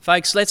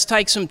Folks, let's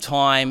take some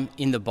time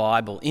in the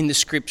Bible, in the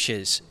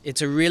Scriptures.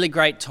 It's a really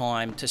great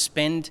time to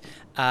spend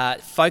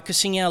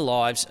focusing our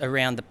lives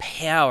around the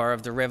power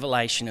of the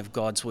revelation of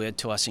God's Word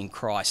to us in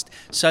Christ.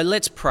 So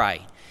let's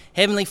pray.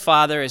 Heavenly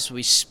Father, as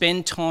we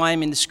spend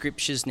time in the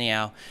Scriptures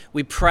now,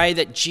 we pray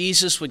that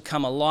Jesus would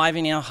come alive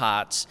in our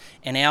hearts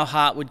and our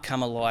heart would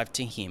come alive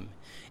to Him.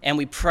 And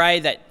we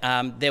pray that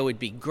there would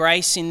be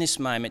grace in this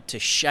moment to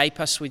shape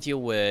us with your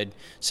word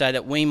so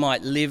that we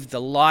might live the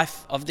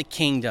life of the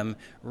kingdom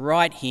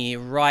right here,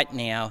 right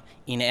now,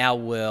 in our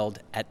world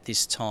at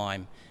this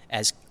time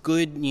as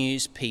good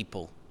news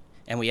people.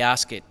 And we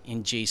ask it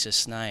in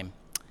Jesus' name.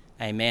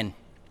 Amen.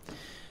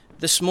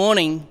 This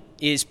morning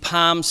is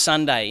Palm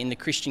Sunday in the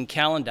Christian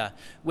calendar,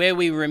 where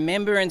we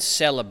remember and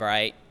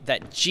celebrate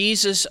that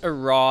Jesus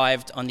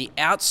arrived on the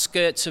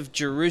outskirts of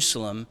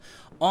Jerusalem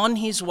on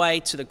his way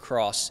to the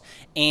cross,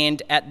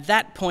 and at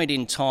that point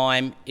in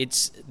time,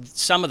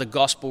 some of the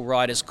gospel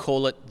writers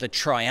call it the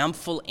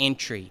triumphal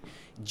entry.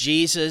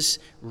 Jesus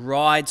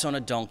rides on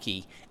a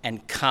donkey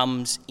and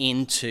comes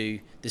into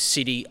the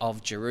city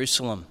of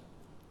Jerusalem.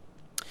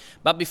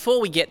 But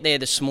before we get there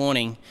this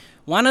morning,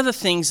 one of the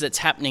things that's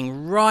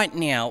happening right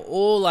now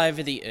all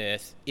over the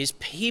earth is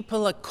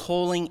people are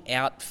calling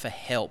out for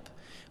help.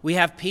 We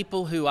have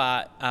people who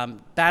are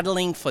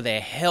battling for their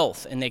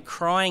health and they're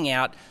crying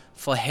out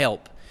for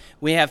help.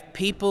 We have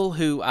people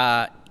who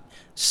are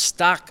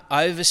stuck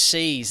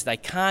overseas. They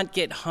can't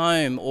get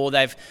home, or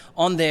they've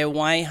on their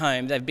way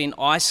home. They've been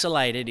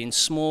isolated in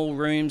small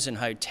rooms and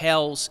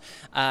hotels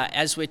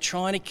as we're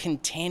trying to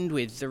contend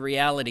with the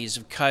realities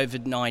of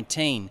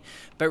COVID-19.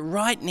 But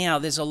right now,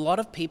 there's a lot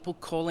of people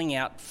calling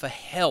out for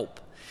help.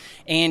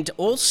 And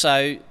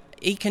also,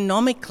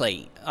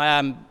 economically,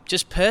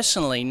 just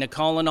personally,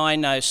 Nicole and I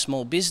know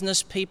small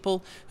business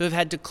people who have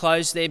had to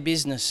close their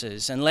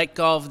businesses and let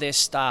go of their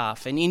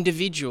staff, and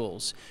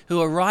individuals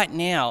who are right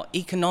now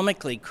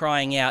economically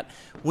crying out,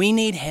 we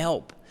need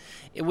help.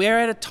 We're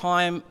at a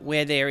time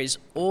where there is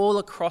all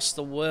across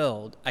the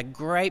world a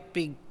great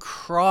big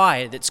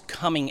cry that's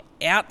coming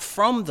out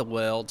from the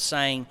world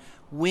saying,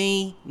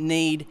 we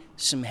need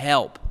some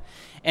help.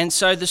 And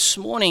so this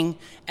morning,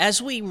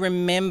 as we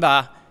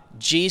remember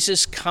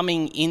Jesus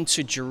coming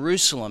into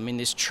Jerusalem in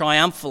this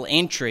triumphal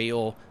entry,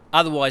 or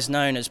otherwise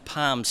known as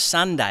Palm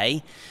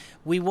Sunday,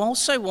 we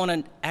also want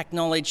to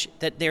acknowledge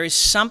that there is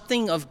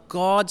something of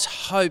God's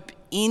hope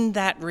in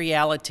that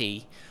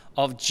reality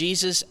of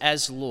Jesus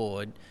as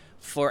Lord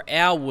for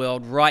our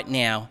world right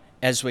now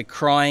as we're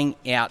crying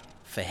out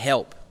for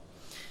help.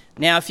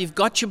 Now, if you've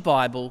got your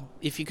Bible,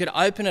 if you could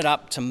open it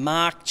up to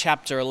Mark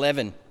chapter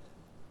 11.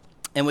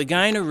 And we're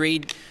going to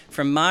read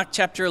from Mark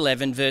chapter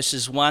 11,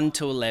 verses 1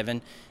 to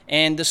 11.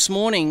 And this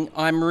morning,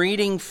 I'm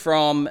reading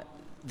from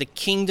the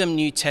Kingdom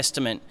New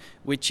Testament,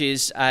 which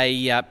is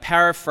a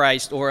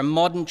paraphrased or a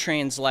modern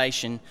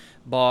translation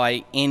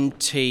by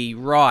N.T.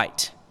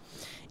 Wright.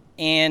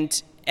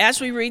 And as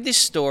we read this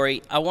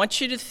story, I want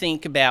you to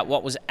think about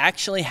what was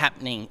actually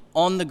happening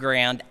on the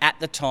ground at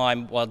the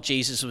time while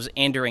Jesus was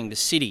entering the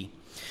city.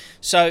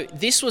 So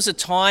this was a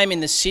time in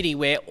the city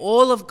where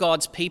all of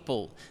God's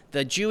people,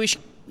 the Jewish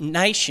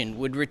nation,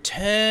 would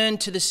return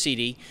to the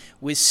city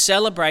with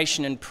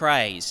celebration and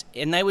praise.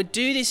 And they would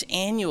do this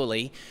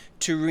annually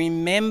to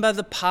remember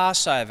the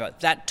Passover,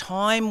 that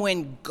time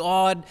when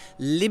God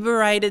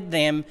liberated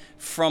them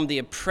from the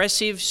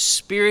oppressive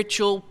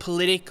spiritual,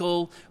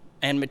 political,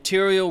 and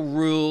material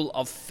rule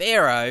of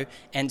Pharaoh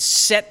and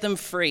set them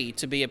free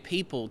to be a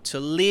people, to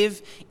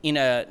live in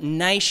a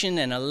nation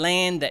and a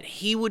land that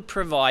he would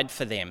provide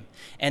for them,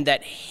 and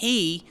that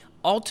he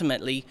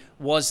ultimately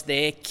was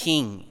their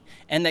king.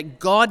 And that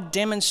God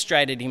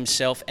demonstrated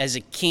himself as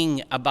a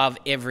king above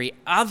every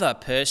other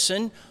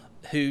person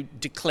who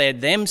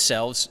declared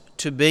themselves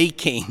to be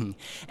king.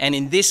 And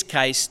in this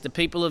case, the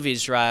people of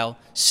Israel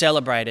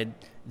celebrated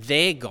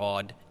their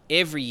God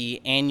every year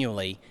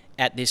annually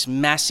at this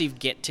massive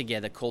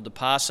get-together called the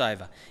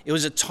Passover. It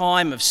was a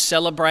time of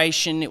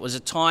celebration. It was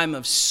a time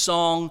of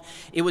song.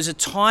 It was a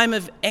time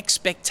of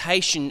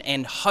expectation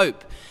and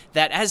hope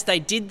that as they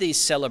did these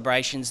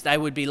celebrations, they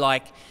would be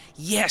like,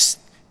 yes,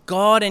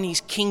 God and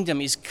his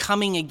kingdom is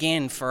coming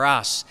again for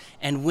us,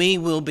 and we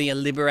will be a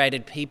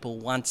liberated people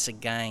once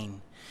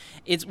again.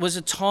 It was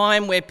a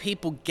time where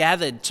people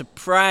gathered to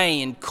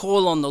pray and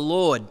call on the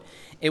Lord.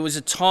 It was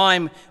a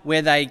time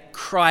where they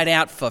cried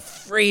out for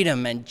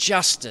freedom and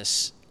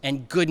justice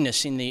and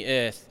goodness in the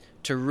earth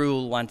to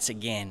rule once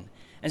again.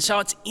 And so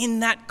it's in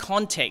that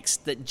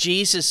context that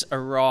Jesus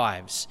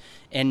arrives.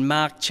 And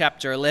Mark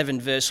chapter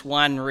 11 verse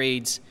 1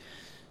 reads,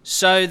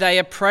 "So they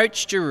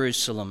approached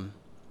Jerusalem.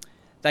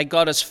 They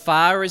got as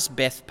far as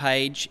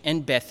Bethphage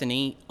and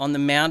Bethany on the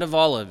Mount of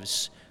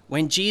Olives,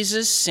 when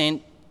Jesus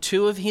sent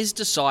two of his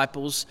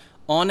disciples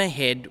on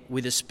ahead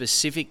with a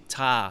specific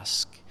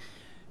task.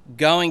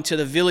 Going to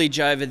the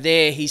village over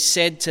there, he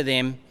said to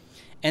them,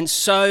 'And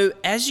so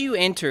as you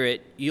enter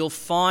it, you'll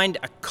find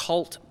a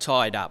colt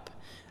tied up,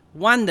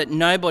 one that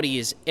nobody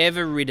has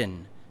ever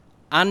ridden.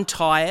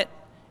 Untie it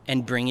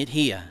and bring it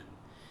here.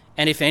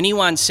 And if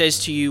anyone says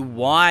to you,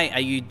 "Why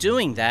are you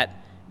doing that?"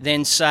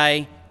 then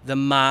say, 'The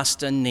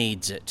master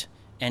needs it,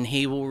 and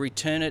he will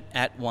return it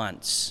at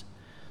once.'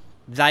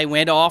 They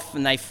went off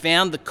and they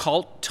found the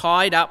colt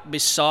tied up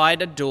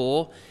beside a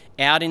door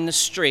out in the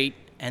street,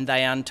 and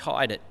they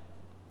untied it.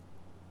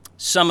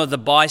 Some of the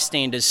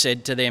bystanders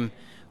said to them,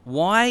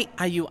 'Why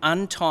are you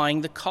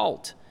untying the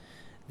colt?'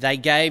 They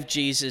gave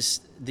Jesus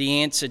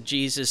the answer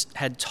Jesus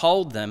had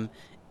told them,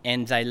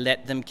 and they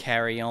let them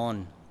carry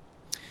on.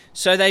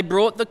 So they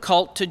brought the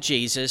colt to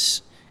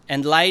Jesus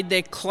and laid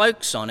their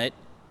cloaks on it,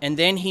 and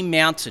then he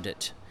mounted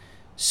it.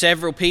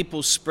 Several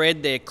people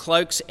spread their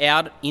cloaks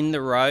out in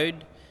the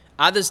road.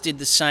 Others did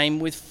the same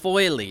with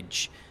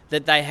foliage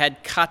that they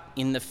had cut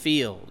in the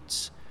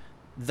fields.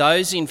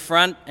 Those in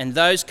front and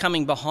those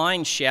coming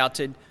behind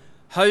shouted,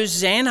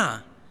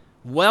 'Hosanna!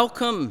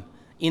 Welcome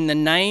in the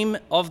name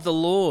of the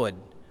Lord.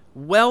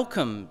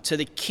 Welcome to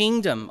the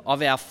kingdom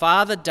of our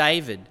father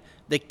David,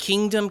 the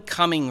kingdom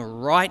coming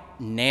right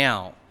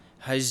now.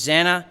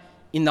 Hosanna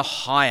in the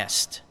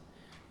highest.'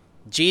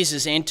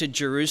 Jesus entered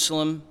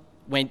Jerusalem,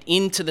 went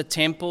into the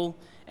temple,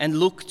 and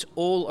looked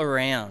all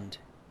around.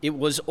 It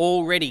was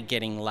already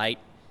getting late,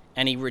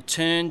 and he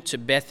returned to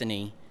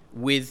Bethany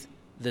with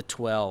the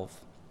 12.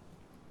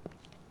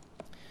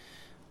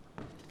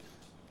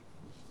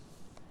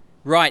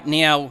 Right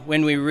now,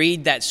 when we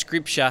read that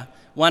scripture,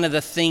 one of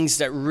the things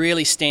that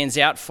really stands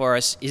out for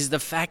us is the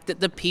fact that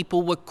the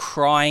people were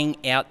crying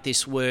out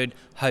this word,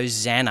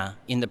 Hosanna,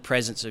 in the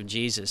presence of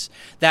Jesus.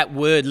 That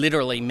word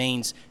literally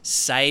means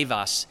save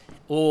us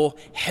or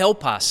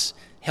help us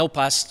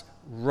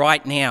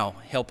right now,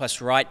 help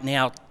us right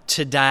now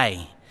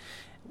today.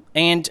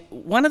 And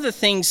one of the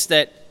things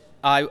that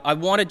I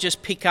want to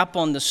just pick up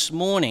on this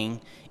morning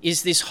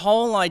is this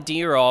whole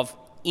idea of,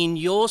 in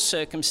your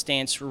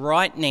circumstance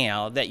right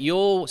now that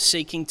you're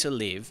seeking to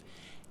live,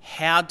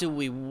 how do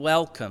we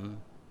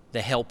welcome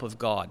the help of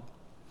God?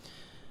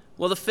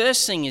 Well, the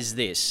first thing is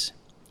this.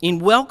 In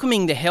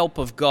welcoming the help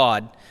of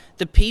God,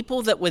 the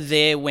people that were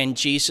there when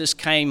Jesus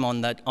came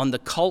on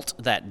the colt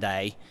that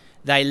day,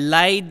 they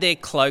laid their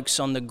cloaks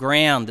on the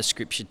ground, the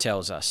scripture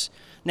tells us.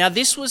 Now,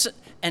 this was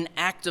an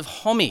act of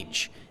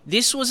homage.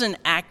 This was an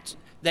act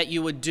that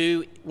you would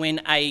do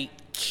when a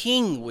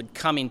king would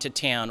come into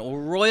town or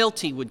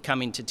royalty would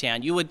come into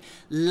town. You would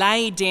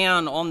lay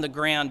down on the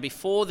ground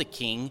before the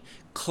king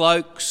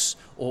cloaks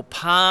or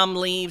palm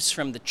leaves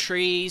from the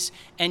trees,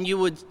 and you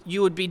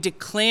would be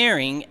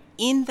declaring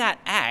in that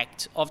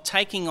act of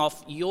taking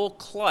off your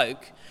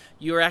cloak,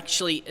 you're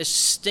actually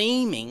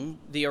esteeming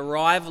the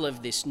arrival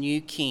of this new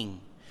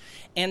king.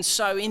 And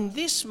so in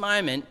this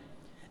moment,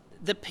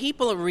 the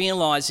people are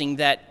realizing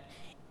that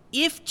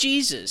if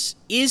Jesus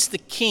is the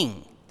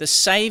king, the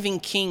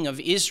saving king of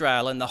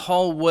Israel and the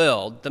whole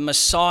world, the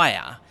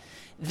Messiah,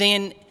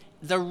 then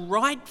the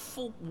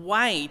rightful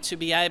way to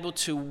be able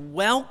to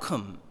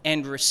welcome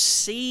and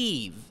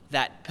receive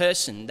that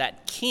person,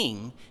 that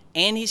king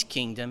and his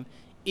kingdom,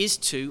 is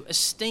to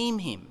esteem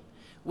him,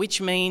 which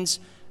means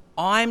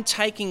I'm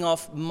taking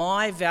off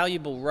my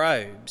valuable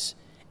robes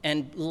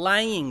and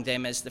laying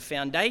them as the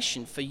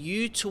foundation for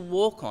you to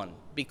walk on,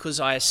 because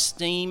I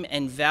esteem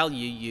and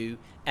value you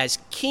as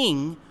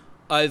king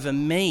over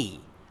me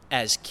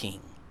as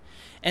king.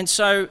 And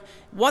so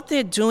what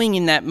they're doing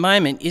in that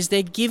moment is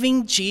they're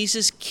giving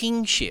Jesus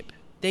kingship.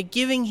 They're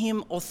giving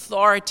him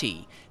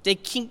authority.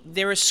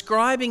 They're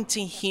ascribing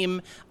to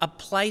him a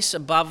place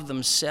above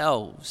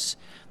themselves.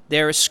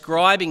 They're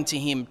ascribing to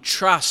him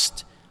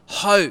trust,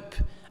 hope,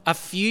 a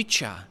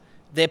future.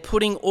 They're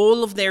putting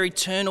all of their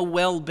eternal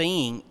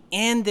well-being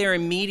and their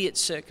immediate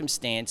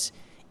circumstance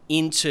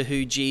into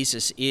who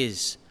Jesus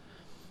is.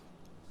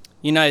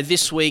 You know,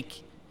 this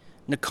week,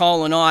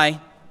 Nicole and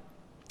I,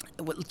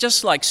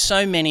 just like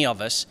so many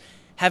of us,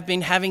 have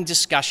been having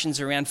discussions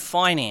around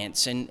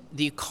finance and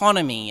the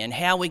economy and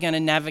how we're going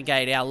to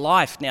navigate our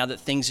life now that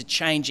things are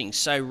changing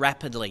so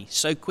rapidly,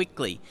 so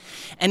quickly.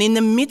 And in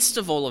the midst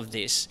of all of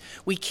this,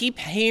 we keep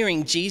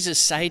hearing Jesus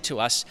say to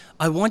us,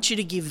 I want you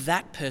to give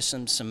that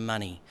person some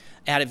money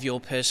out of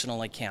your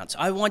personal accounts.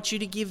 I want you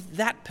to give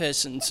that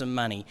person some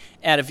money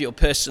out of your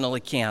personal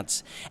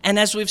accounts. And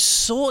as we've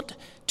sought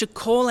to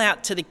call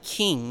out to the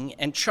King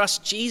and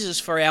trust Jesus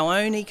for our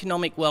own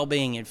economic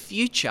well-being and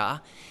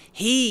future,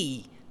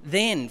 he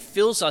then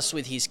fills us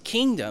with his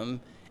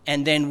kingdom,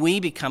 and then we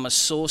become a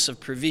source of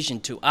provision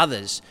to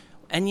others.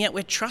 And yet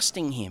we're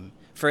trusting him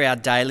for our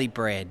daily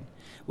bread.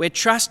 We're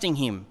trusting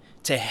him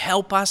to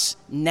help us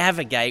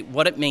navigate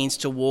what it means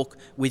to walk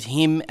with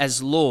him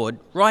as Lord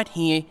right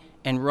here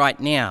and right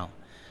now.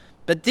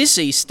 But this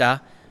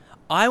Easter,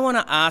 I want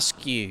to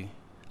ask you,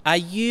 are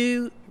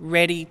you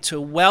ready to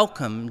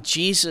welcome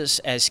Jesus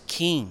as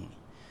King?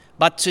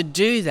 But to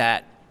do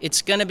that,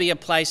 it's going to be a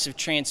place of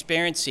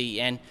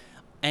transparency and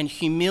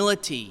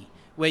humility,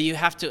 where you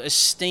have to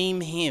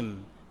esteem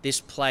him,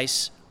 this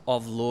place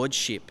of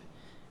lordship.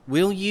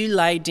 Will you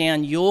lay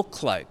down your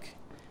cloak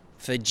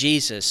for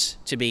Jesus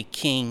to be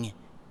King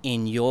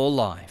in your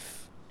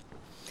life?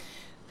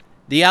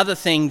 The other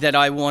thing that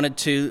I wanted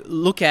to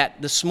look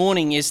at this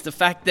morning is the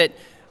fact that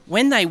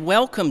when they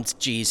welcomed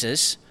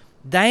Jesus,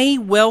 they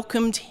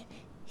welcomed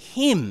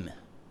him,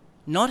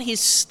 not his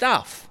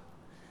stuff.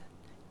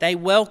 They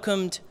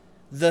welcomed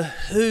the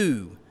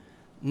who,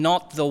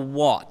 not the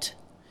what.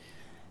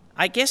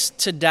 I guess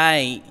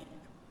today,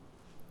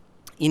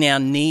 in our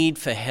need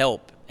for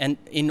help, and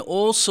in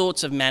all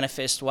sorts of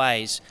manifest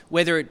ways,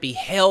 whether it be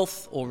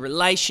health or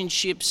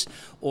relationships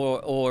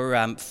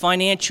or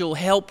financial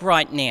help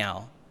right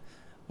now,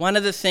 one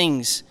of the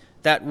things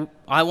that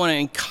I want to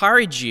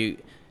encourage you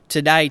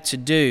today to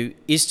do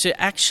is to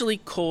actually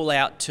call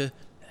out to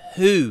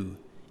who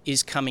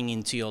is coming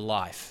into your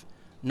life,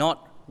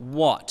 not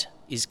what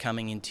is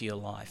coming into your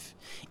life.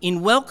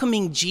 In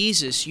welcoming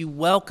Jesus, you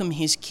welcome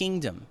his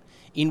kingdom.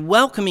 In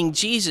welcoming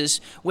Jesus,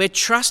 we're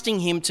trusting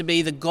him to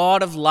be the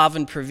God of love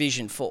and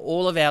provision for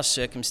all of our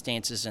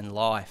circumstances in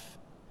life.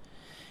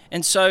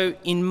 And so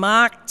in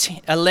Mark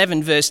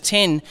 11 verse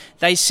 10,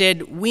 they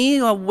said, we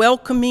are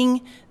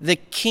welcoming the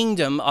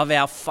kingdom of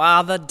our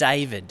father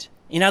David.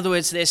 In other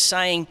words, they're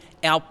saying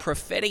our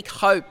prophetic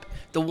hope,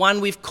 the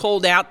one we've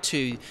called out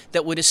to,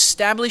 that would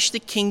establish the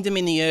kingdom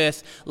in the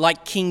earth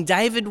like King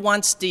David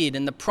once did,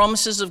 and the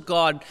promises of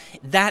God,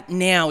 that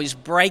now is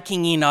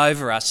breaking in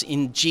over us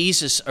in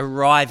Jesus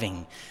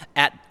arriving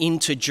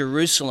into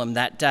Jerusalem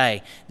that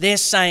day. They're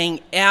saying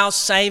our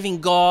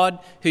saving God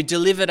who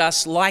delivered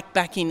us like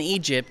back in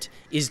Egypt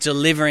is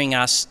delivering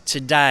us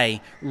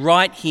today,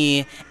 right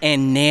here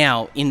and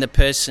now, in the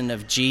person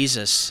of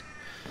Jesus.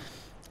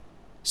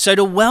 So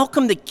to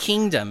welcome the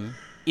kingdom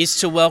is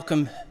to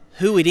welcome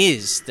who it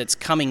is that's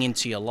coming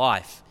into your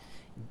life.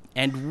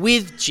 And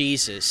with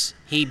Jesus,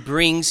 he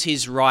brings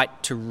his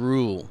right to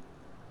rule.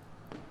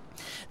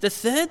 The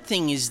third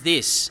thing is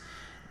this.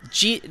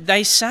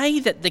 They say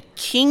that the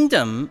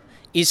kingdom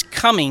is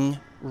coming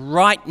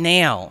right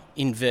now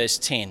in verse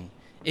 10.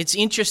 It's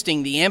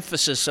interesting, the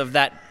emphasis of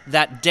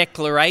that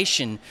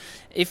declaration.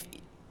 If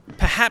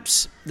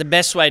perhaps the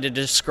best way to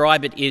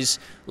describe it is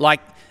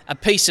like a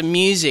piece of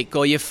music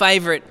or your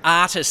favourite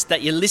artist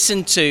that you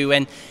listen to,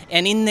 and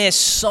in their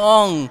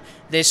song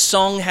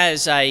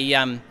has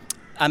a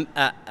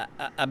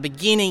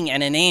beginning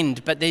and an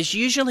end, but there's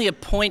usually a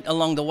point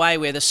along the way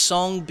where the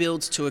song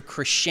builds to a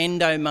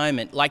crescendo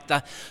moment, like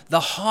the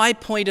high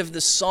point of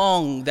the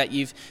song that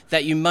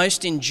you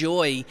most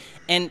enjoy,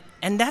 and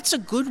that's a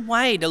good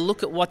way to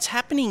look at what's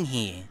happening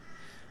here.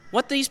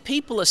 What these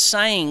people are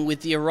saying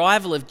with the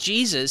arrival of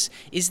Jesus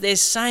is they're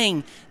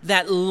saying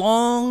that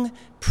long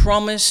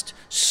promised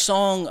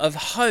song of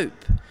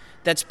hope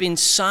that's been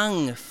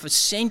sung for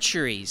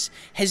centuries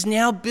has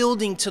now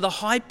building to the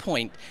high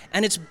point,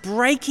 and it's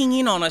breaking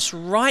in on us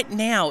right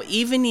now,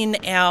 even in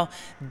our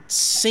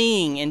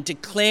seeing and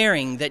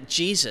declaring that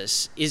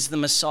Jesus is the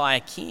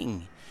Messiah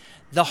King.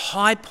 The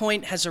high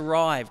point has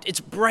arrived.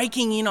 It's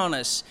breaking in on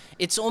us.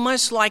 It's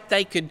almost like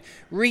they could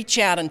reach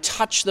out and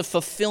touch the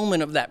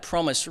fulfillment of that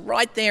promise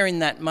right there in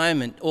that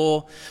moment.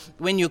 Or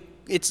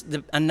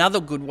another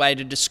good way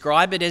to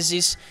describe it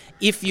is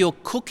if you're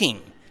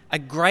cooking a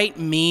great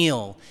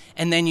meal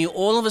and then you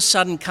all of a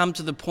sudden come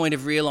to the point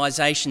of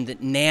realization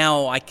that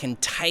now I can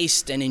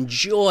taste and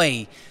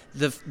enjoy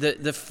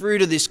the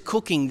fruit of this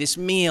cooking, this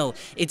meal.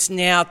 It's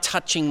now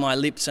touching my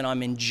lips and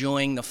I'm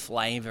enjoying the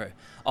flavor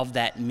of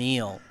that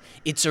meal.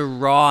 It's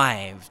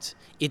arrived.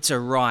 It's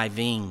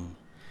arriving.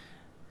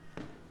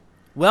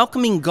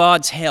 Welcoming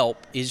God's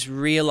help is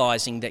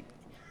realizing that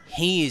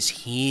he is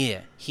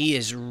here. He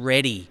is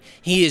ready.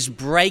 He is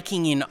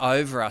breaking in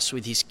over us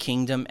with his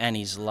kingdom and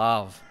his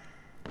love.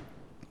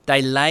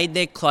 They laid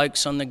their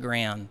cloaks on the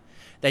ground.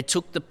 They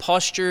took the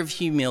posture of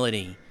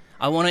humility.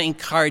 I want to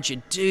encourage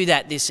you, do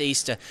that this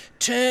Easter.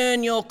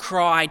 Turn your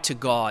cry to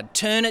God.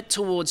 Turn it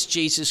towards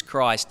Jesus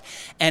Christ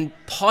and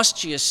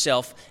posture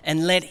yourself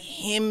and let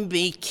him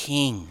be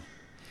king.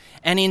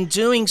 And in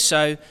doing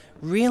so,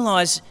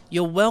 realize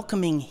you're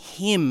welcoming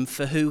him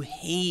for who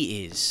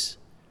he is.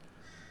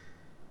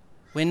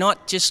 We're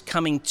not just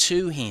coming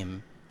to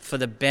him for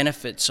the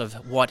benefits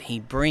of what he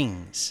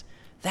brings.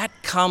 That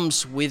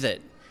comes with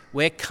it.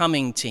 We're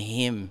coming to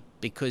him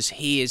because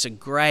he is a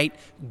great,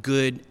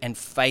 good, and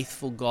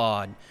faithful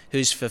God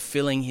who's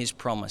fulfilling his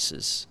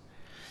promises.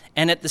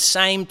 And at the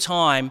same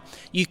time,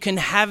 you can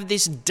have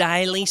this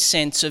daily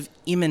sense of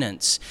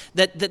imminence,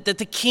 that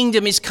the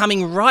kingdom is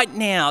coming right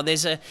now.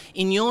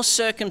 In your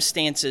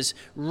circumstances,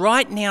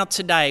 right now,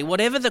 today,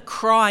 whatever the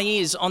cry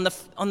is, on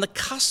the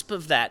cusp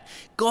of that,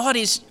 God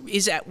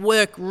is at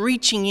work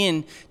reaching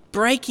in,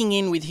 breaking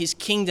in with his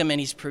kingdom and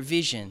his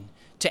provision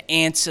to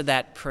answer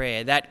that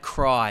prayer, that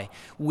cry,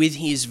 with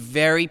his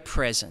very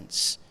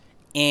presence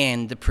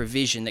and the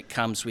provision that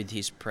comes with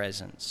his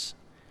presence.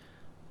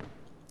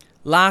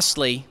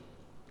 Lastly,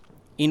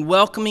 in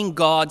welcoming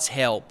God's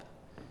help,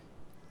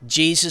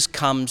 Jesus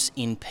comes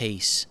in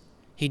peace.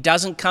 He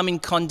doesn't come in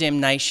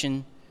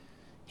condemnation,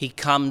 he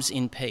comes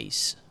in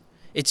peace.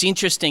 It's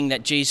interesting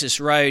that Jesus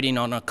rode in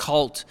on a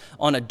colt,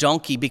 on a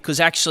donkey,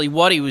 because actually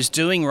what he was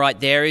doing right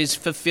there is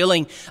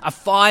fulfilling a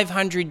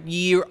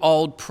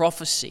 500-year-old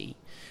prophecy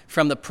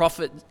from the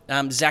prophet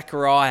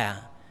Zechariah.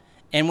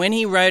 And when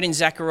he wrote in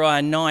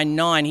Zechariah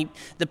 9:9,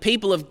 the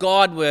people of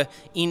God were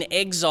in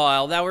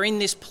exile. They were in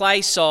this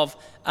place of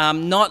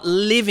not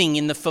living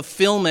in the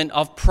fulfillment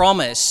of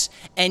promise,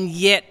 and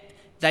yet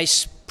they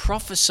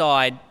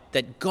prophesied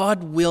that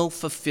God will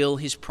fulfill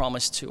his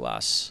promise to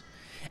us.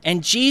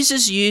 And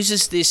Jesus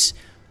uses this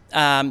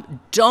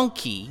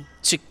donkey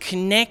to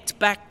connect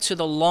back to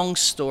the long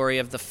story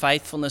of the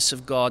faithfulness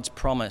of God's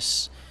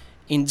promise.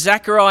 In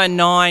Zechariah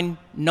 9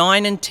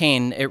 and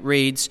 10, it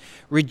reads,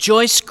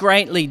 "Rejoice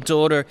greatly,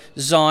 daughter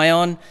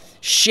Zion.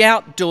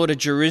 Shout, daughter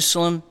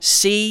Jerusalem.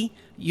 See,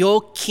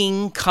 your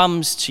king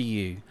comes to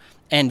you,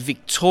 and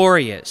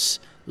victorious,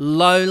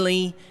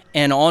 lowly,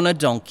 and on a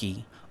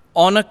donkey,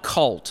 on a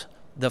colt,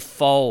 the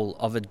foal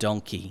of a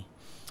donkey.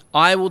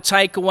 I will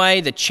take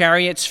away the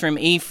chariots from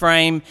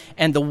Ephraim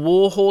and the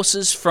war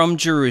horses from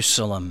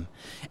Jerusalem,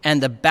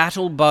 and the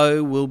battle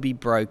bow will be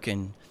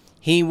broken.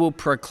 He will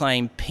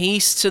proclaim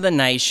peace to the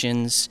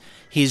nations.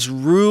 His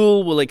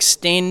rule will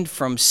extend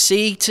from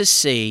sea to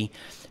sea,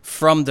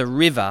 from the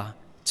river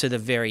to the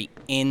very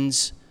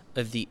ends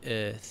of the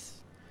earth."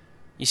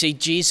 You see,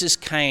 Jesus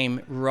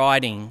came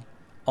riding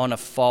on a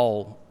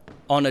foal,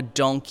 on a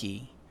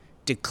donkey,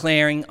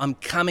 declaring, "I'm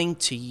coming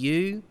to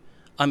you.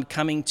 I'm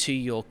coming to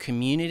your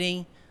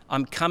community.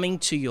 I'm coming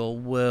to your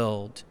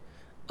world.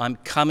 I'm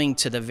coming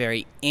to the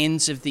very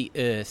ends of the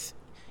earth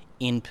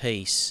in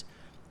peace.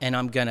 And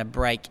I'm going to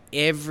break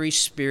every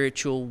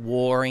spiritual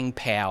warring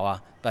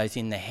power, both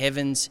in the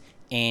heavens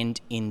and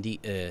in the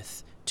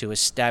earth, to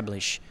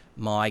establish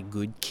my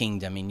good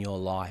kingdom in your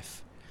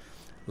life."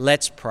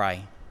 Let's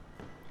pray.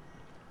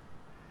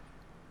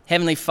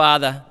 Heavenly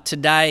Father,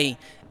 today,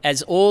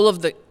 as all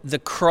of the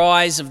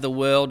cries of the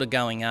world are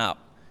going up,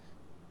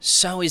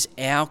 so is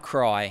our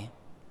cry,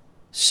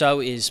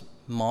 so is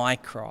my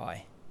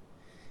cry.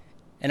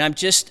 And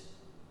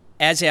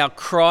as our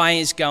cry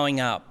is going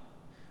up,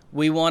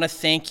 we want to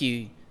thank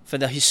you for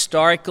the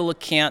historical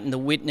account and the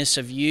witness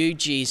of you,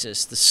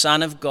 Jesus, the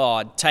Son of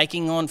God,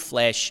 taking on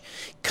flesh,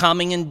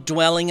 coming and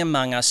dwelling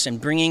among us and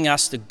bringing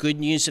us the good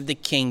news of the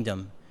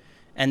kingdom.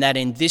 And that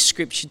in this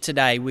scripture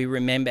today, we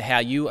remember how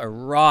you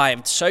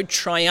arrived so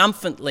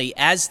triumphantly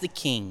as the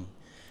King,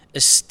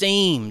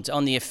 esteemed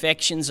on the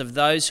affections of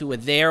those who were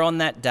there on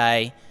that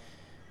day.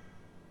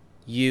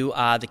 You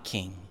are the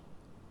King,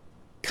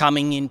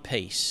 coming in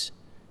peace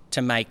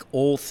to make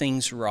all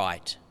things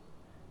right.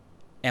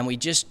 And we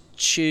just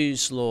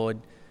choose,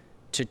 Lord,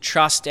 to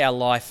trust our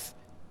life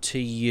to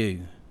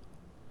you.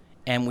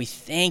 And we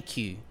thank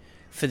you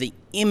for the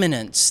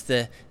imminence,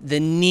 the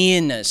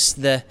nearness,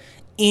 the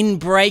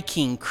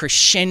inbreaking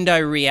crescendo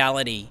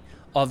reality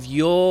of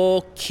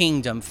your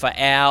kingdom for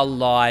our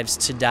lives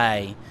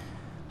today.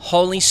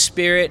 Holy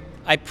Spirit,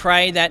 I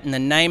pray that in the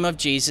name of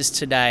Jesus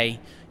today,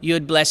 you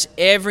would bless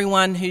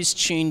everyone who's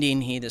tuned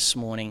in here this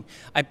morning.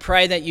 I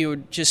pray that you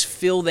would just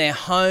fill their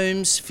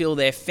homes, fill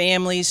their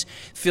families,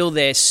 fill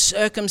their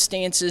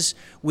circumstances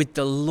with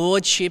the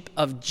lordship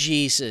of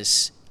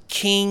Jesus,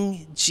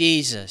 King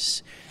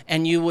Jesus.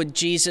 And you would,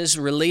 Jesus,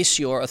 release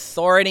your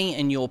authority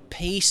and your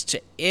peace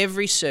to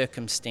every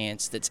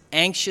circumstance that's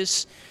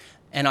anxious.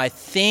 And I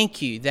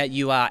thank you that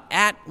you are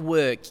at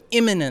work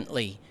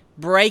imminently,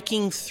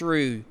 breaking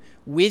through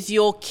with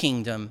your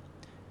kingdom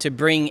to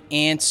bring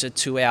answer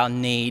to our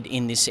need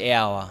in this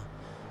hour.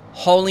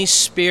 Holy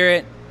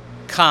Spirit,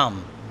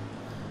 come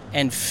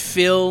and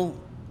fill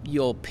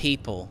your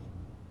people.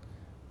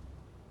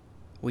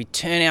 We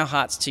turn our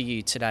hearts to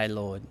you today,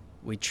 Lord.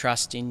 We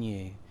trust in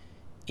you.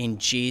 In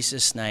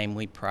Jesus' name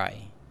we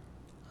pray.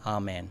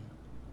 Amen.